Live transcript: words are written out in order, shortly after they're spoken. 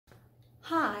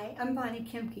Hi, I'm Bonnie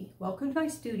Kemke. Welcome to my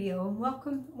studio and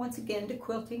welcome once again to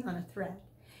Quilting on a Thread.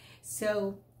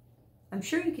 So I'm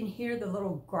sure you can hear the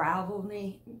little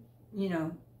gravelly,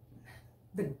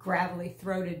 the gravelly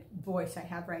throated voice I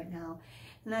have right now.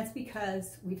 And that's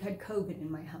because we've had COVID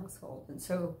in my household. And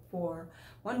so for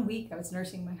 1 week I was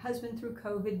nursing my husband through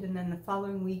COVID, and then the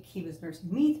following week he was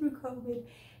nursing me through COVID.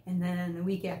 And then the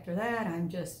week after that, I'm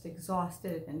just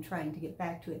exhausted and trying to get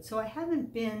back to it. So I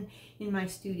haven't been in my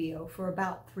studio for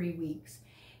about 3 weeks.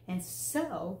 And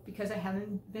so, because I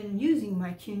haven't been using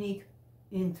my Quilting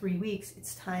in 3 weeks,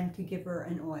 it's time to give her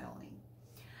an oiling.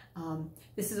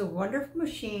 This is a wonderful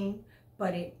machine,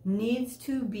 but it needs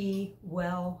to be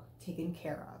well taken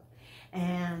care of.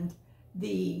 And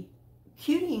the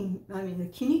Quilting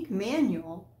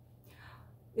manual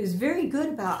is very good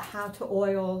about how to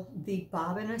oil the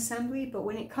bobbin assembly, but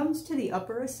when it comes to the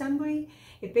upper assembly,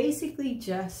 it basically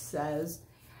just says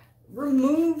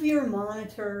remove your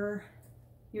monitor,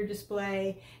 your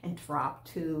display, and drop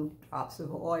 2 drops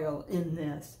of oil in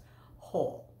this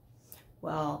hole.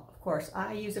 Well, of course,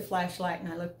 I use a flashlight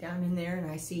and I look down in there and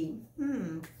I see,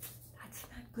 that's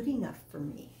not good enough for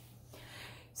me.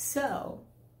 So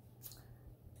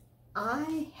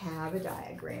I have a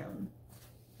diagram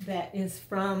that is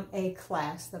from a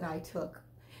class that I took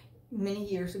many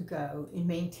years ago in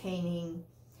maintaining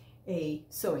a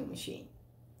sewing machine.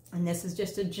 And this is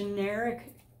just a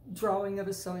generic drawing of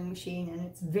a sewing machine, and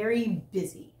it's very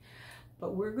busy.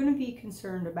 But we're going to be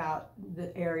concerned about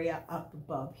the area up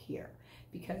above here,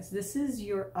 because this is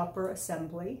your upper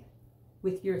assembly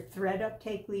with your thread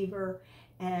uptake lever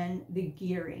and the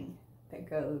gearing that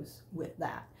goes with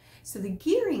that. So the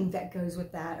gearing that goes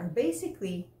with that are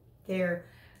basically they're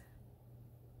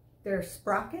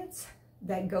sprockets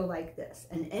that go like this,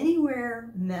 and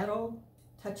anywhere metal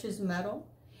touches metal,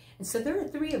 and so there are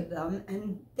 3 of them,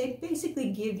 and they basically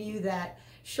give you that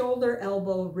shoulder,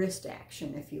 elbow, wrist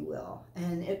action, if you will,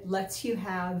 and it lets you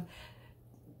have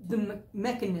the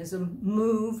mechanism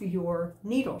move your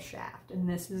needle shaft. And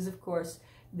this is, of course,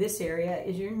 this area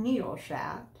is your needle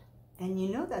shaft, and you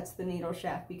know that's the needle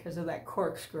shaft because of that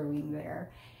corkscrewing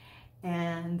there,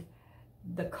 and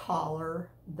the collar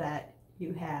that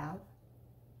you have.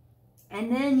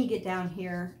 And then you get down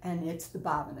here and it's the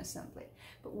bobbin assembly.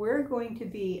 But we're going to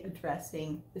be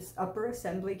addressing this upper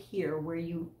assembly here, where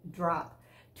you drop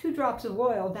 2 drops of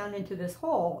oil down into this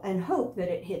hole and hope that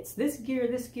it hits this gear,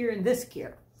 and this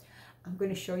gear. I'm going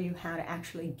to show you how to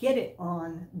actually get it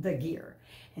on the gear.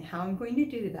 And how I'm going to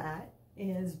do that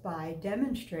is by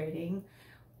demonstrating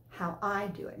how I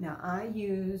do it. Now, I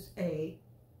use a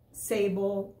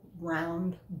sable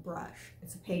round brush.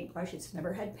 It's a paint brush. It's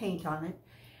never had paint on it.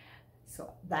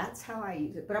 So that's how I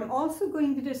use it. But I'm also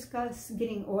going to discuss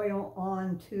getting oil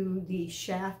onto the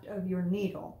shaft of your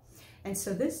needle. And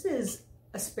so this is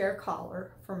a spare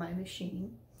collar for my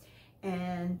machine.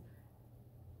 And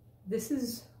this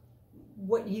is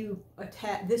what you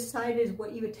attach, this side is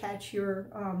what you attach your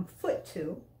foot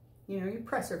to, your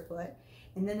presser foot.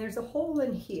 And then there's a hole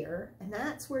in here, and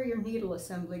that's where your needle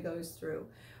assembly goes through.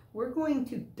 We're going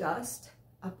to dust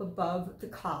up above the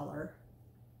collar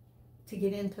to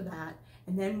get into that,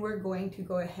 and then we're going to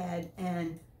go ahead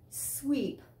and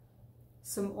sweep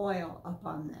some oil up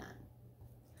on that.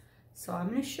 So I'm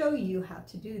going to show you how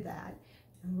to do that,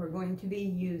 and we're going to be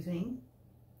using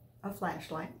a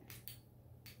flashlight.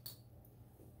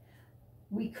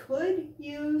 We could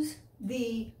use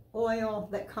the oil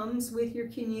that comes with your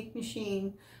Quilting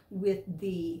machine with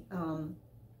the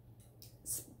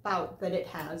spout that it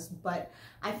has, but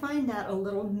I find that a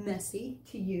little messy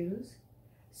to use.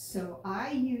 So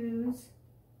I use,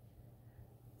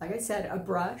 like I said, a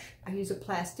brush. I use a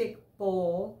plastic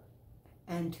bowl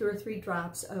and 2 or 3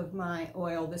 drops of my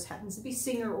oil. This happens to be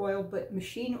Singer oil, but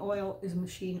machine oil is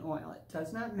machine oil. It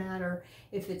does not matter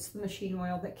if it's the machine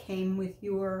oil that came with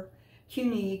your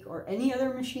Quilting or any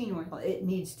other machine oil. It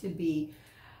needs to be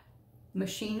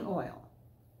machine oil,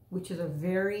 which is a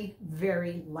very,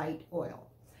 very light oil.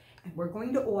 And we're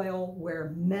going to oil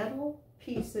where metal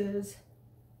pieces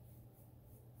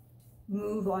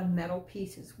move on metal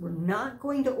pieces. We're not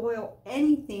going to oil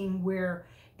anything where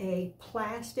a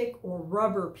plastic or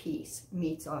rubber piece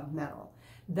meets on metal.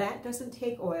 That doesn't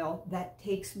take oil, that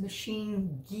takes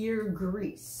machine gear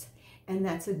grease. And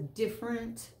that's a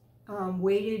different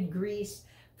weighted grease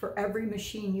for every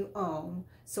machine you own.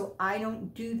 So I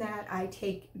don't do that.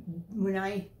 When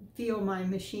I feel my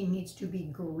machine needs to be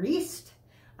greased,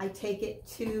 I take it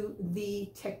to the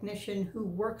technician who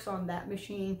works on that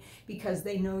machine because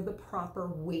they know the proper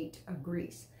weight of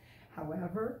grease.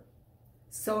 However,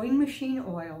 sewing machine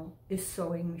oil is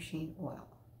sewing machine oil.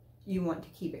 You want to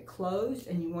keep it closed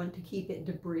and you want to keep it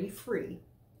debris free.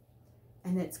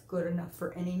 And it's good enough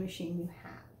for any machine you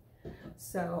have.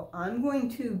 So I'm going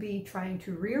to be trying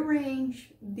to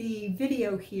rearrange the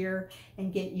video here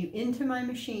and get you into my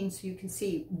machine so you can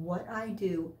see what I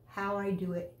do, how I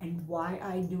do it, and why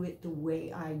I do it the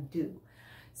way I do.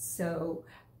 So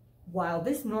while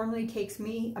this normally takes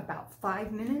me about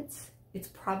 5 minutes, it's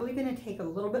probably going to take a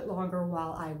little bit longer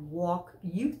while I walk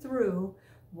you through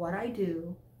what I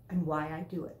do and why I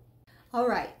do it. All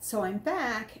right, so I'm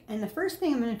back, and the first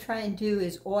thing I'm going to try and do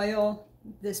is oil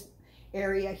this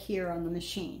area here on the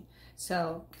machine.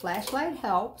 So flashlight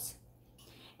helps,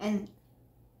 and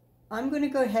I'm going to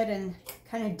go ahead and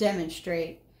kind of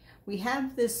demonstrate. We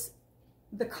have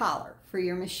the collar for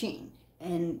your machine,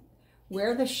 and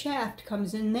where the shaft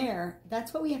comes in there,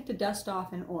 that's what we have to dust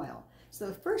off and oil. So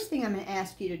the first thing I'm going to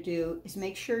ask you to do is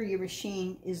make sure your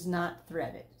machine is not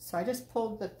threaded. So I just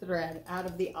pulled the thread out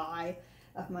of the eye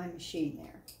of my machine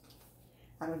there,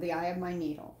 out of the eye of my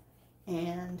needle.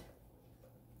 And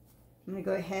I'm going to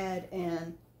go ahead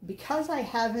and, because I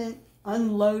haven't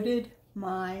unloaded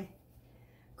my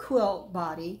quilt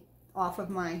body off of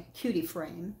my cutie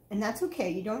frame, and that's okay,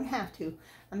 you don't have to.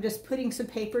 I'm just putting some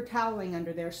paper toweling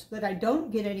under there so that I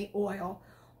don't get any oil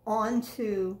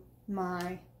onto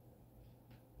my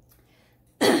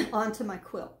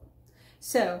quilt.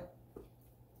 So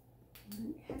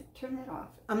turn that off.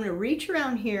 I'm going to reach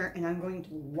around here and I'm going to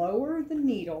lower the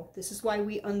needle. This is why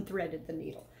we unthreaded the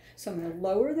needle. So I'm going to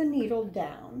lower the needle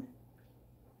down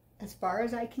as far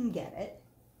as I can get it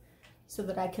so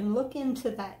that I can look into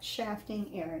that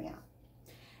shafting area.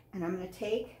 And I'm going to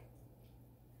take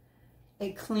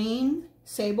a clean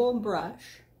sable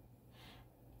brush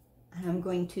and I'm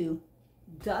going to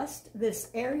dust this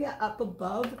area up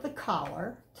above the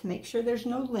collar to make sure there's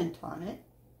no lint on it.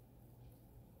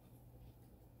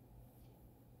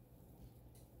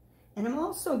 And I'm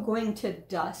also going to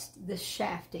dust the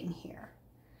shafting here.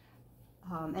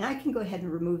 And I can go ahead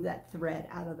and remove that thread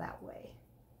out of that way.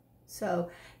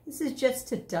 So this is just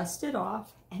to dust it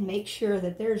off and make sure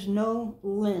that there's no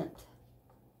lint.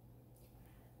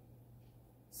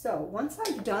 So once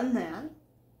I've done that,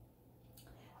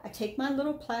 I take my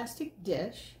little plastic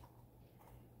dish,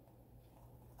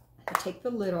 I take the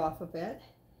lid off of it,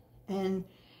 and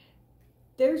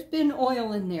there's been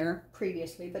oil in there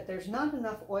previously, but there's not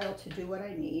enough oil to do what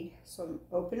I need. So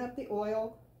open up the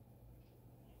oil,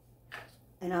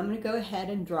 and I'm going to go ahead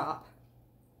and drop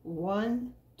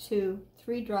 1, 2,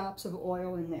 3 drops of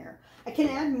oil in there. I can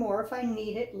add more if I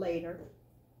need it later.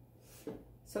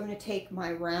 So I'm going to take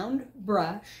my round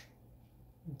brush,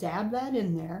 dab that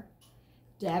in there,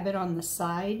 dab it on the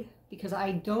side, because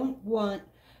I don't want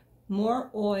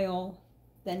more oil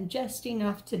than just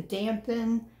enough to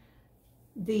dampen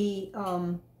the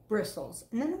bristles.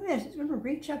 And then I'm just going to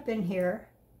reach up in here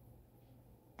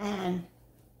and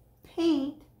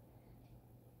paint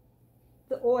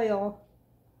the oil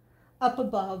up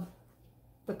above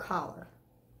the collar.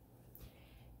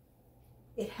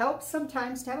 It helps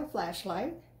sometimes to have a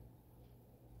flashlight,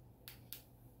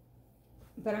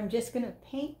 but I'm just going to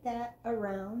paint that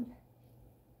around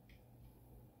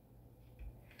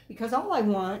because all I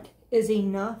want is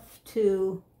enough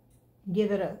to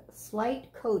give it a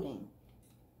slight coating.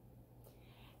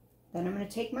 Then I'm going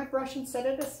to take my brush and set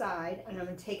it aside, and I'm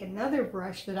going to take another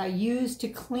brush that I use to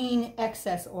clean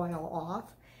excess oil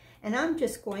off, and I'm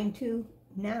just going to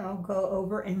now go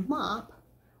over and mop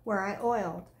where I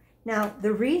oiled. Now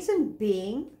the reason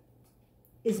being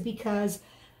is because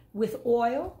with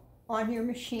oil on your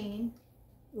machine,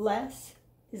 less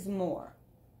is more.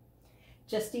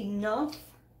 Just enough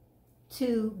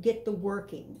to get the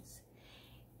workings.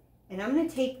 And I'm going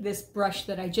to take this brush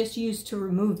that I just used to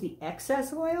remove the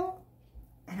excess oil,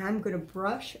 and I'm going to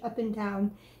brush up and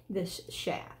down this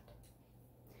shaft.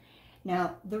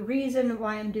 Now, the reason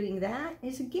why I'm doing that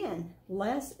is, again,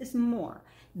 less is more.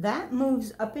 That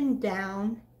moves up and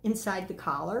down inside the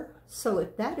collar, so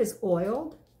if that is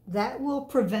oiled, that will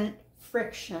prevent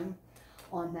friction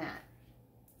on that.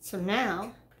 So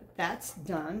now that's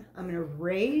done, I'm going to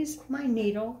raise my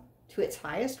needle to its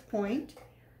highest point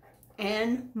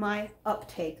and my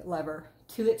uptake lever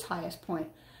to its highest point.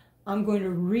 I'm going to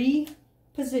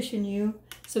reposition you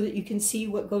so that you can see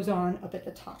what goes on up at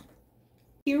the top.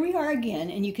 Here we are again,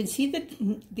 and you can see that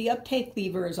the uptake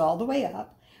lever is all the way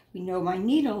up. We know my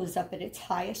needle is up at its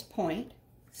highest point,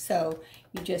 so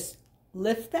you just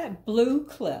lift that blue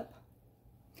clip.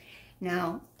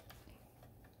 Now,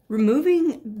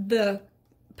 removing the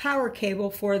power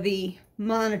cable for the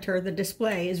monitor, the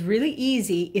display, is really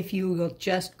easy if you will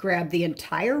just grab the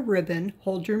entire ribbon,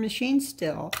 hold your machine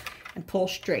still, and pull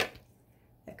straight.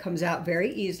 That comes out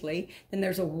very easily. Then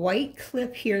there's a white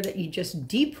clip here that you just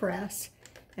depress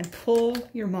and pull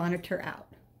your monitor out.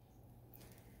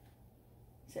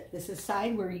 Set this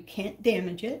aside where you can't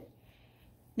damage it.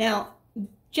 Now,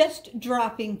 just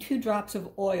dropping 2 drops of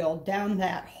oil down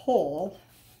that hole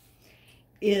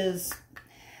is,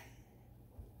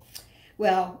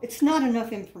 well, it's not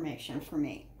enough information for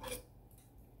me.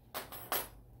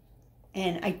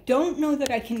 And I don't know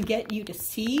that I can get you to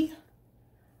see,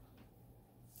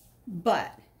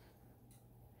 but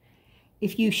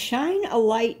if you shine a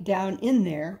light down in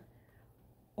there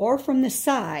or from the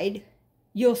side,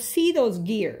 you'll see those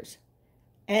gears.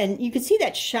 And you can see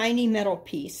that shiny metal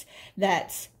piece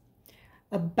that's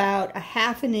about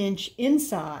 1/2 inch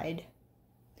inside.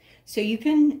 So you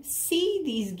can see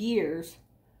these gears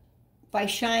by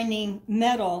shining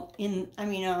metal in,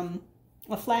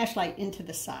 a flashlight into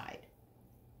the side.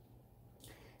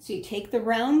 So you take the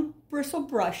round bristle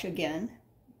brush again,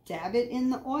 dab it in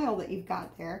the oil that you've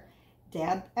got there,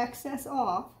 dab excess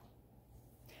off.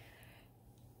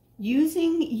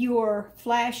 Using your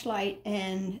flashlight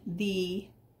and the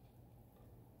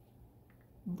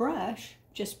brush,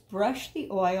 just brush the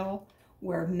oil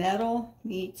where metal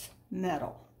meets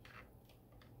metal.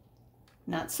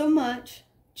 Not so much,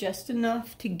 just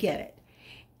enough to get it.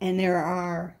 And there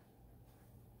are,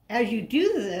 as you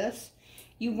do this,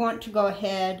 you want to go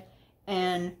ahead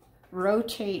and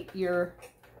rotate your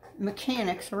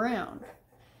mechanics around,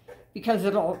 because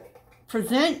it'll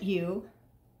present you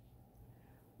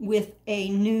with a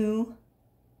new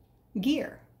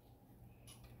gear.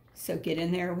 So get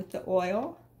in there with the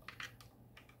oil,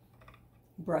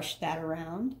 brush that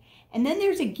around, and then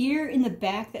there's a gear in the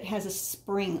back that has a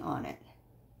spring on it.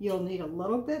 You'll need a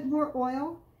little bit more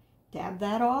oil, dab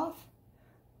that off,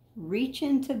 reach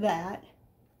into that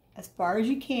as far as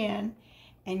you can,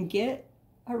 and get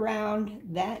around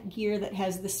that gear that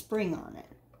has the spring on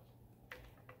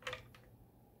it.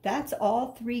 That's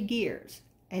all 3 gears.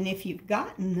 And if you've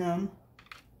gotten them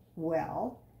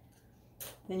well,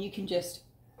 then you can just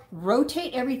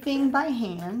rotate everything by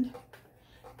hand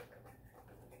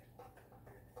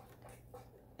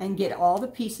and get all the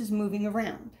pieces moving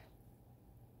around.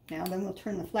 Now then we'll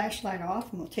turn the flashlight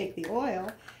off and we'll take the oil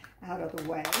out of the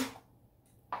way.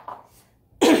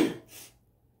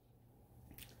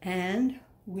 And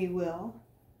we will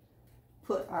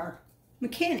put our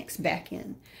mechanics back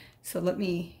in. So let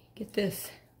me get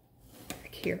this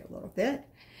back here a little bit.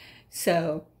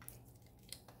 So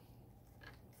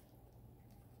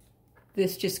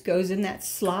this just goes in that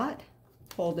slot.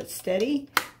 Hold it steady,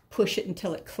 push it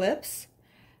until it clips.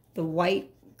 The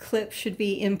white clip should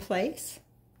be in place.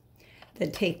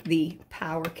 Then take the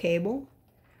power cable,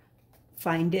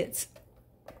 find its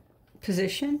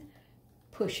position,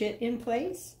 push it in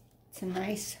place. It's a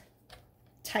nice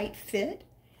tight fit.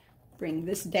 Bring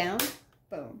this down,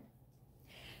 boom.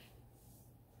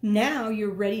 Now you're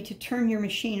ready to turn your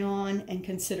machine on and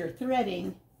consider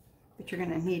threading, but you're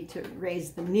going to need to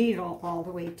raise the needle all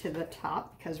the way to the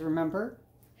top, because remember,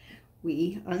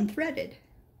 we unthreaded.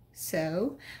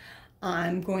 So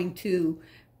I'm going to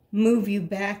move you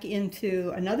back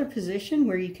into another position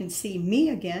where you can see me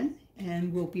again,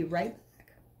 and we'll be right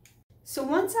back. So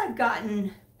once I've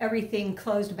gotten everything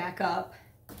closed back up,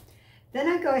 then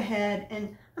I go ahead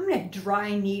and I'm going to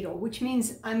dry needle, which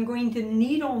means I'm going to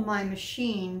needle my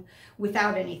machine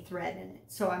without any thread in it.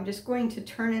 So I'm just going to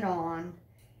turn it on,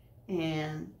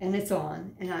 and it's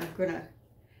on, and I'm going to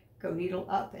go needle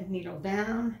up and needle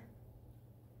down.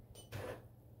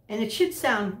 And it should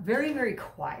sound very, very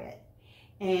quiet.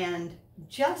 And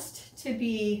just to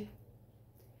be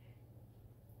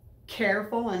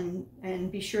careful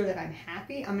and be sure that I'm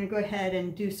happy, I'm going to go ahead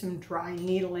and do some dry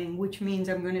needling, which means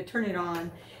I'm going to turn it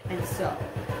on and sew.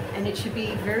 And it should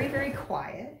be very, very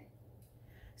quiet.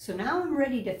 So now I'm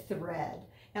ready to thread.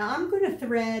 Now I'm going to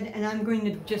thread, and I'm going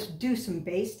to just do some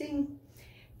basting,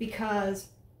 because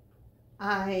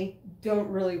I don't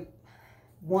really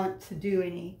want to do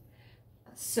any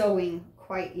sewing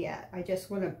quite yet. I just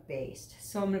want to baste.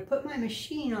 So I'm going to put my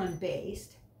machine on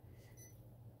baste,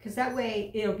 because that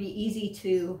way it'll be easy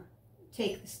to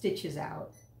take the stitches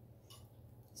out.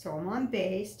 So I'm on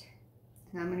baste,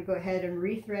 and I'm going to go ahead and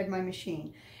rethread my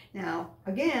machine. Now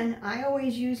again, I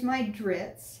always use my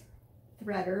Dritz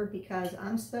threader because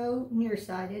I'm so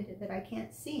nearsighted that I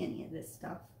can't see any of this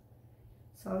stuff.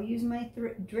 So I'll use my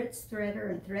Dritz threader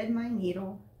and thread my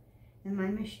needle and my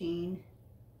machine.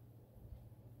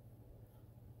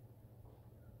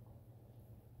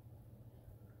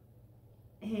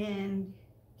 And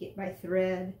get my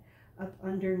thread up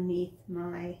underneath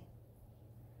my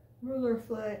ruler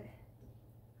foot.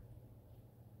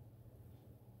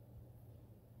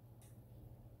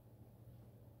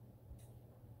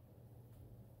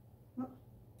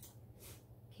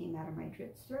 came out of my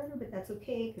Dritz threader, but that's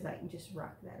okay because I can just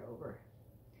rock that over.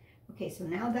 Okay, so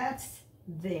now that's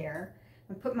there.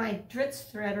 I put my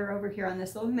Dritz threader over here on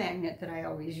this little magnet that I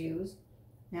always use.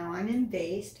 Now I'm in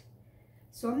baste,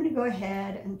 so I'm going to go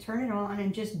ahead and turn it on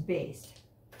and just baste.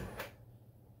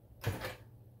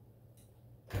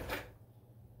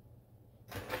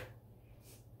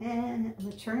 And I'm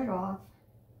going to turn it off.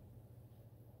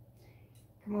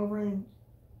 Come over and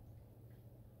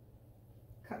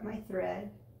cut my thread.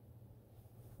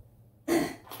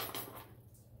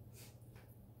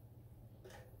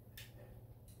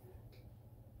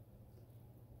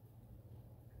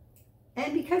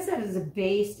 And because that is a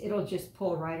baste, it'll just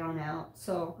pull right on out.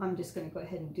 So I'm just going to go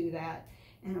ahead and do that.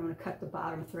 And I'm going to cut the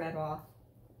bottom thread off.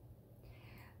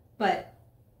 But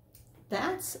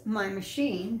that's my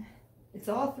machine. It's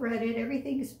all threaded.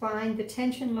 Everything is fine. The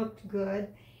tension looked good.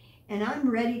 And I'm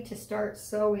ready to start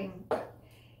sewing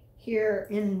here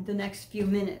in the next few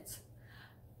minutes.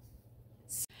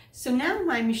 So now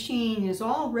my machine is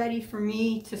all ready for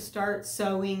me to start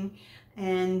sewing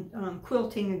and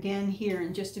quilting again here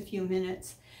in just a few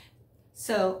minutes.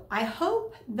 So I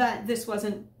hope that this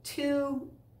wasn't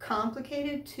too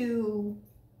complicated, too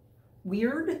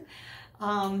weird,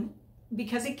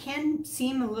 because it can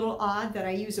seem a little odd that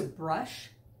I use a brush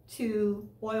to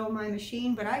oil my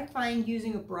machine, but I find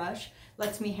using a brush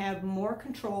lets me have more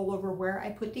control over where I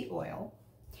put the oil,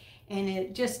 and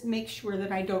it just makes sure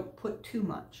that I don't put too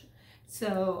much.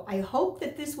 So I hope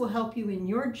that this will help you in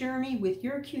your journey with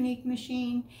your Quilting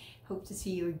machine. Hope to see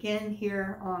you again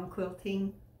here on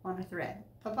Quilting on a Thread.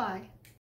 Bye-bye.